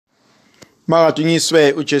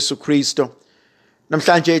Makadunyiswe uJesu Kristo.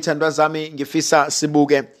 Namhlanje ithandwa zami ngifisa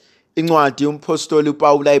sibuke incwadi yompostoli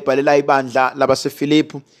uPaul ayibhalela ibandla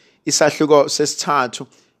labaseFilipi isahluko sesithathu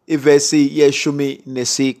ivesi yeshumi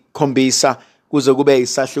nesikhombisa kuze kube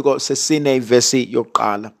isahluko sesine ivesi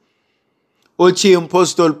yokuqala. Uthi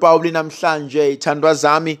umpostoli Paul namhlanje ithandwa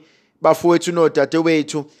zami bafowethu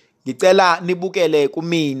nodadewethu ngicela nibukele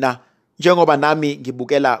kumina njengoba nami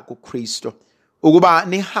ngibukela kuKristo ukuba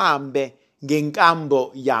nihambe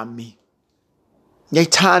ngenkambo yami.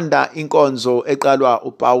 Ngiyithanda inkonzo eqalwa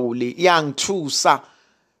uPauli, iyangithusa,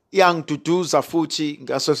 iyangiduduza futhi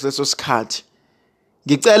ngaso leso sikhathi.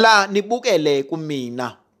 Ngicela nibukele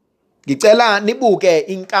kumina. Ngicela nibuke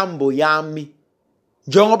inkambo yami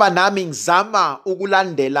njengoba nami ngizama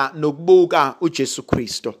ukulandela nokubuka uJesu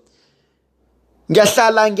Kristo.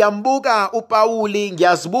 Ngiyahlala ngiyambuka uPauli,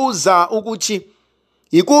 ngiyazibuza ukuthi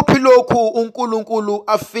ikuphi lokhu uNkulunkulu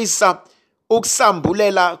afisa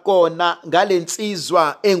ukusambulela kona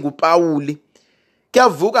ngalensizwa enguPauli.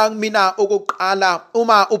 Kuyavuka kumina okokuqala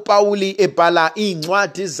uma uPauli ebhala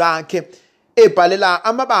incwadi zakhe, ebhalela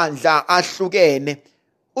amabandla ahlukene,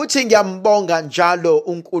 uthi ngiyambonga njalo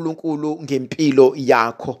uNkulunkulu ngempilo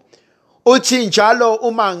yakho. Uthi njalo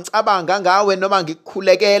uma ngicabanga ngawe noma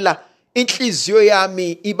ngikukhulekela, inhliziyo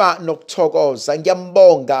yami iba nokuthokoza,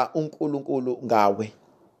 ngiyambonga uNkulunkulu ngawe.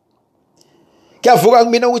 Kuyavuka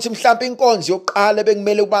kumina ukuthi mhlawumbe inkonzo yokuqala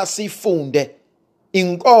bekumele ukuba sifunde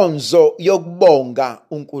inkonzo yokubonga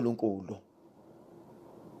uNkulunkulu.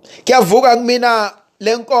 Kuyavuka kumina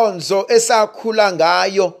lenkonzo esakhula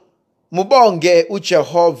ngayo, mubonge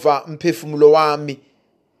uJehova mphefumulo wami,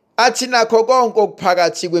 athi nakho konke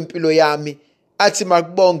okuphakathi kwempilo yami, athi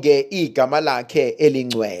makubonge igama lakhe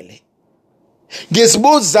elingcwele.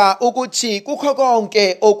 Ngisibuza ukuthi kukho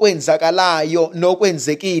konke okwenzakalayo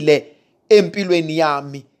nokwenzekile empilweni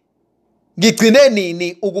yami, ngigcine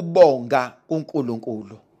nini ukubonga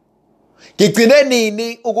uNkulunkulu? Ngigcine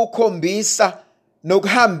nini ukukhombisa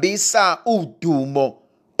nokuhambisa udumo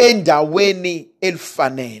endaweni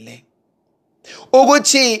elifanele?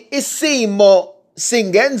 Ukuthi isimo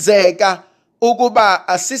singenzeka ukuba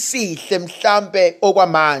asisihle mhlambe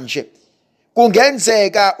okwamanje,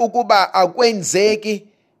 kungenzeka ukuba akwenzeki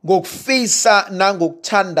ngokufisa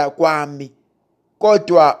nangokuthanda kwami,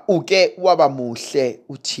 kodwa uke waba muhle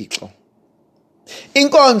uThixo.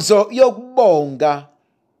 Inkonzo yokubonga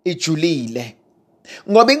ijulile,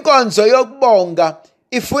 ngoba inkonzo yokubonga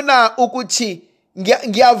ifuna ukuthi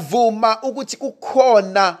ngiyavuma ukuthi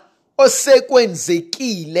kukhona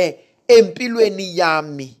osekwenzekile empilweni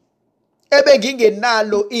yami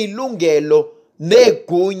ebengingenalo ilungelo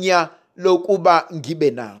negunya lokuba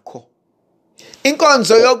ngibe nakho.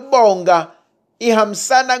 Inkonzo yokubonga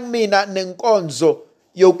ihambisana kumina nenkonzo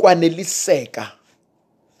yokwaneliseka.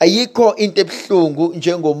 Ayikho into ebuhlungu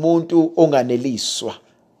njengomuntu onganeliswa.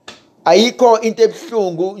 Ayikho into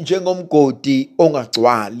ebuhlungu njengomgodi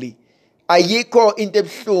ongagcwali. Ayikho into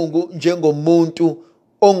ebuhlungu njengomuntu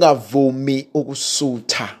ongavumi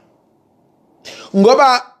ukusutha.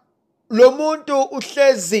 Ngoba lo muntu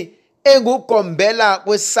uhlezi engugombela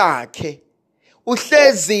kwesakhe,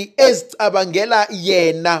 uhlezi ezicabangela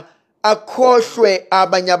yena, akhohlwe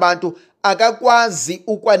abanye abantu, akakwazi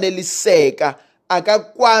ukwaneliseka,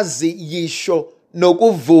 akakwazi yisho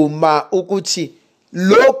nokuvuma ukuthi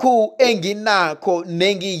lokhu enginakho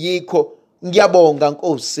nengiyikho ngiyabonga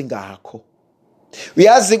Nkosi ngakho.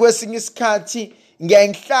 Uyazi kwesinye isikhathi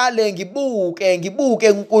ngiyahlale ngibuke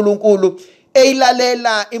uNkulunkulu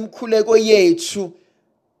eyilalela imkhuleko yethu,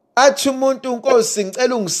 athi umuntu Nkosi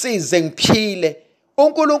ngicela ungisize ngiphile,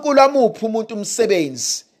 uNkulunkulu amuphe umuntu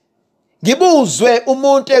umsebenzi. Ngibuzwe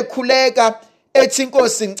umuntu ekhuleka ethi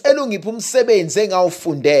Nkosi ngicela ungiphe umsebenzi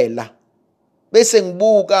engawufundela, bese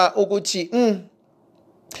ngibuka ukuthi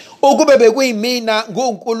ukube bekuyimina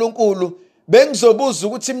nguNkulunkulu bengizobuza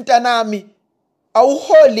ukuthi mntanami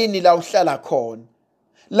awuholini la uhlala khona,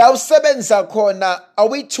 la usebenza khona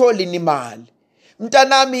awuyitholi imali,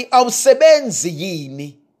 mntanami awusebenzi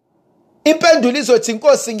yini? Impendulo izothi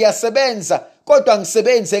Nkosi ngiyasebenza kodwa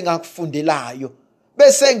ngisebenze engakufundelayo.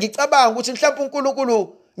 Bese ngicabanga ukuthi mhlawumbe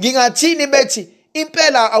uNkulunkulu ngingathini bethi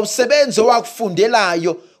impela awusebenzi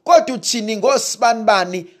owakufundelayo, kodwa uthini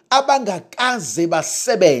ngosibanibani abangakaze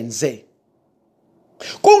basebenze?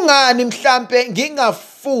 Kungani mhlambe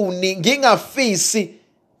ngingafisi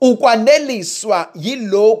ukwaneliswa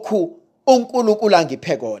yilokhu uNkulunkulu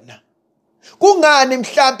angiphe kona? Kungani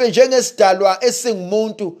mhlambe njengesidalwa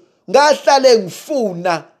esingumuntu ngahlale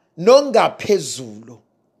ngifuna nongaphezulu?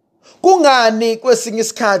 Kungani kwesinye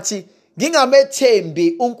isikhathi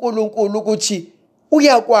ngingamethembi uNkulunkulu ukuthi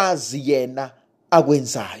uyakwazi yena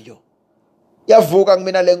akwenzayo? yavuka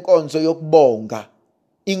kumina lenkonzo yokubonga,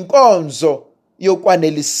 inkonzo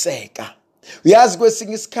yokwaneliseka. Uyazi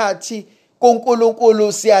kwesinye isikhathi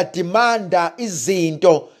kuNkulunkulu siyadimanda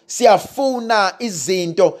izinto, siyafuna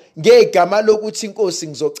izinto ngegama lokuthi Inkosi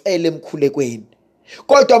ngizocela emkhulekweni.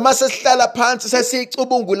 Kodwa mase sihlala phansi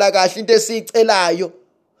sesicubungula kahle into esicelayo,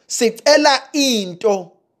 sicela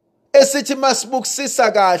into esithi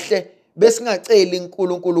masibukisisa kahle besingaceli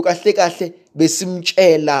uNkulunkulu kahle kahle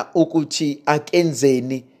besimtshela ukuthi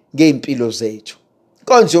akenzeni ngeimpilo zethu.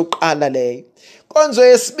 Konzo yokuqala leyo. Konzo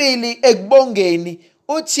yesibili ekubongeni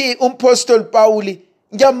uthi umpostoli Pawuli,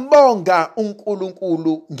 ngiyambonga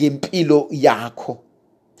uNkulunkulu ngempilo yakho.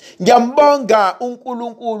 Ngiyambonga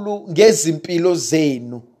uNkulunkulu ngezimpilo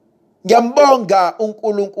zenu. Ngiyambonga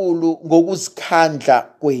uNkulunkulu ngokuzikhandla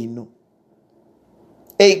kwenu.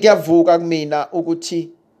 Kuyavuka kumina ukuthi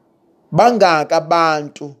bangaka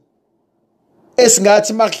abantu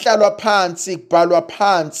esingathi makuhlalwa phansi kubhalwa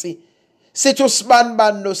phansi sithi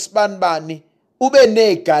usibanibani nosibanibani ube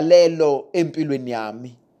negalelo empilweni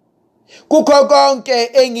yami. Kukho konke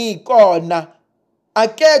engikona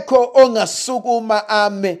akekho ongasukuma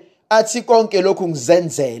ame athi konke lokhu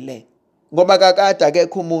ngizenzele, ngoba kakade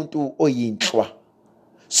akekho umuntu oyinhlwa.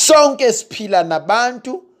 Sonke siphila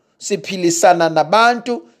nabantu, siphilisana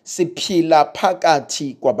nabantu, siphila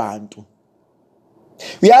phakathi kwabantu.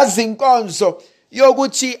 Uyazi inkonzo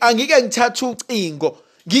yokuthi angike ngithathe ucingo,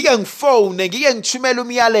 ngike ngifone, ngike ngithumela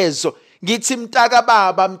umyalezo, ngithi mtaka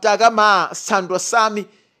baba, mtaka ma, sithandwa sami,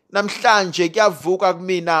 namhlanje kuyavuka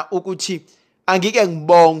kumina ukuthi angike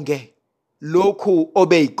ngibonge lokhu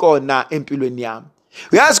obeyikona empilweni yami.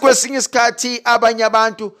 Uyazi kwesinye isikhathi abanye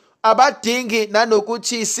abantu abadingi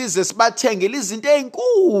nanokuthi size sibathengele izinto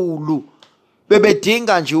ezinkulu,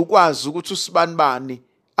 bebedinga nje ukwazi ukuthi usibanibani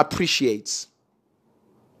appreciates.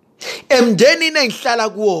 Emndenini engihlala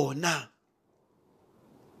kuwona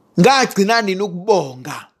ngagcina nini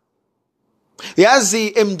ukubonga.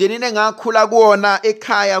 Yazi emndenini engakhula kuwona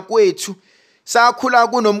ekhaya kwethu sakhula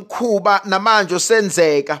kunomkhuba namanje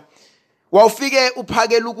osenzeka. Wawufike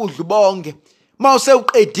uphakela ukudla ubonge, mawuse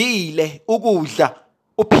uqedile ukudla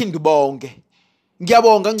uphinde ubonge.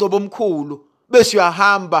 Ngiyabonga ngcobo omkhulu, bese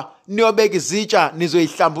uyahamba niyobeka izitsha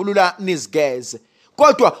nizoyihlambulula nizigeze.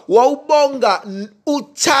 Kodwa wawubonga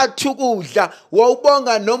uthatha ukudla,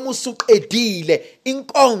 wawubonga noma usuqedile,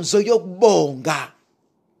 inkonzo yokubonga.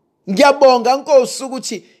 Ngiyabonga Nkosi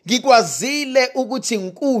ukuthi ngikwazile ukuthi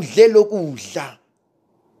ngikudle lokudla.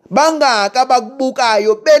 Bangaka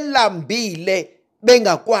abakubukayo belambile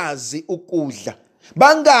bengakwazi ukudla.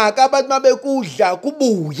 Bangaka abantu mabekudla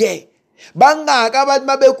kubuye. Bangaka abantu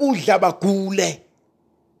mabekudla bagule.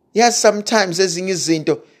 Yes, sometimes ezinye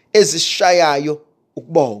izinto ezishayayo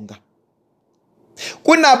ukubonga.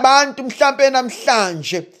 Kunabantu mhlambe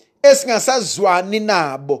namhlanje esingasazwani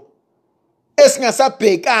nabo,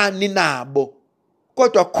 esingasabhekani nabo,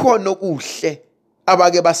 kodwa khona okuhle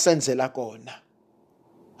abake basenzela kona.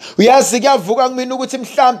 Uyazi kuyavuka kumina ukuthi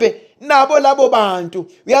mhlambe nabo labo bantu,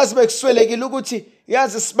 uyazi bekuswelekile ukuthi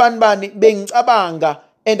uyazi sibanibani bengicabanga,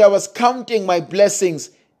 and I was counting my blessings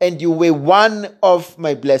and you were one of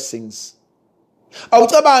my blessings.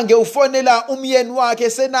 Awucabange ufonela umyeni wakhe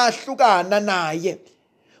senahlukana naye,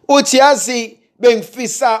 uthi yazi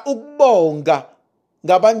bengifisa ukubonga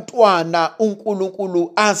ngabantwana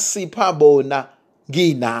uNkulunkulu asipha bona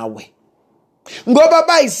nginawe, ngoba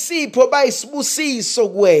bayisipho bayisibusiso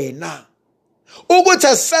kuwena. Ukuthi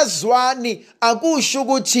asazwani akusho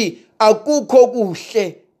ukuthi akukho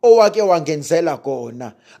kuhle owake wangenzela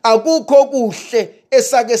kona, akukho kuhle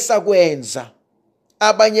esake sakwenza.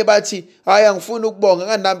 Abanye bathi hayi angifuni ukubonga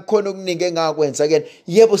nganami khona okuningi engakwenza kena.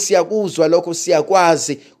 Yebo siyakuzwa lokho,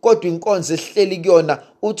 siyakwazi, kodwa inkonzo ehleli kuyona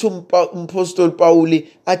uthi umpostoli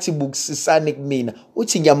Pawuli athi bukisisani kumina,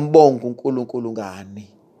 uthi ngiyambonga uNkulunkulu ngani.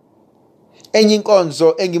 Enye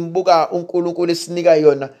inkonzo engimbuka uNkulunkulu esinika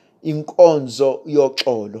yona inkonzo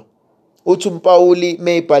yoxolo. Uthi uPawuli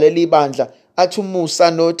meyibhalela ibandla athi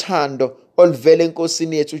umusa nothando oluvela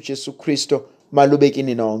eNkosini yethu uJesu Kristo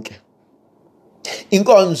malubekini nonke.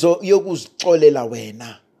 Inkonzo yokuzixolela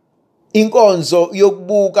wena, inkonzo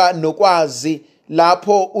yokubuka nokwazi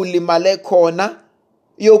lapho ulimale khona,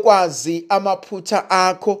 yokwazi amaphutha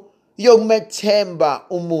akho, yokumethemba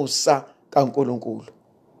umusa kaNkulunkulu.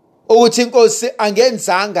 Ukuthi Inkosi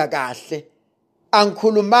angenzanga kahle,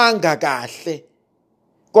 angikhulumanga kahle,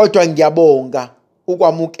 kodwa ngiyabonga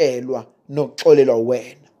ukwamukelwa nokuxolelwa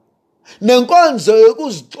wena. Nenkonzo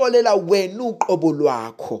yokuzixolela wena uqobo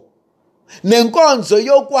lwakho. Nenkonzo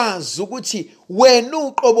yokwazi ukuthi wena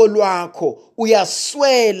uqobo lwakho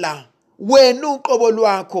uyaswela, wena uqobo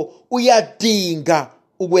lwakho uyadinga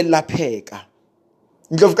ukwelapheka.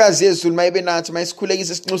 Indlovukazi yezulu mayibe nathi,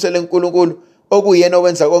 mayisikhulekise sinxusele uNkulunkulu okuyena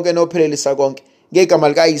owenza konke nophelelisa konke. Ngegama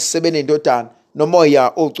likaYise benendodana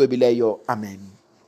nomoya ocwebileyo. Amen.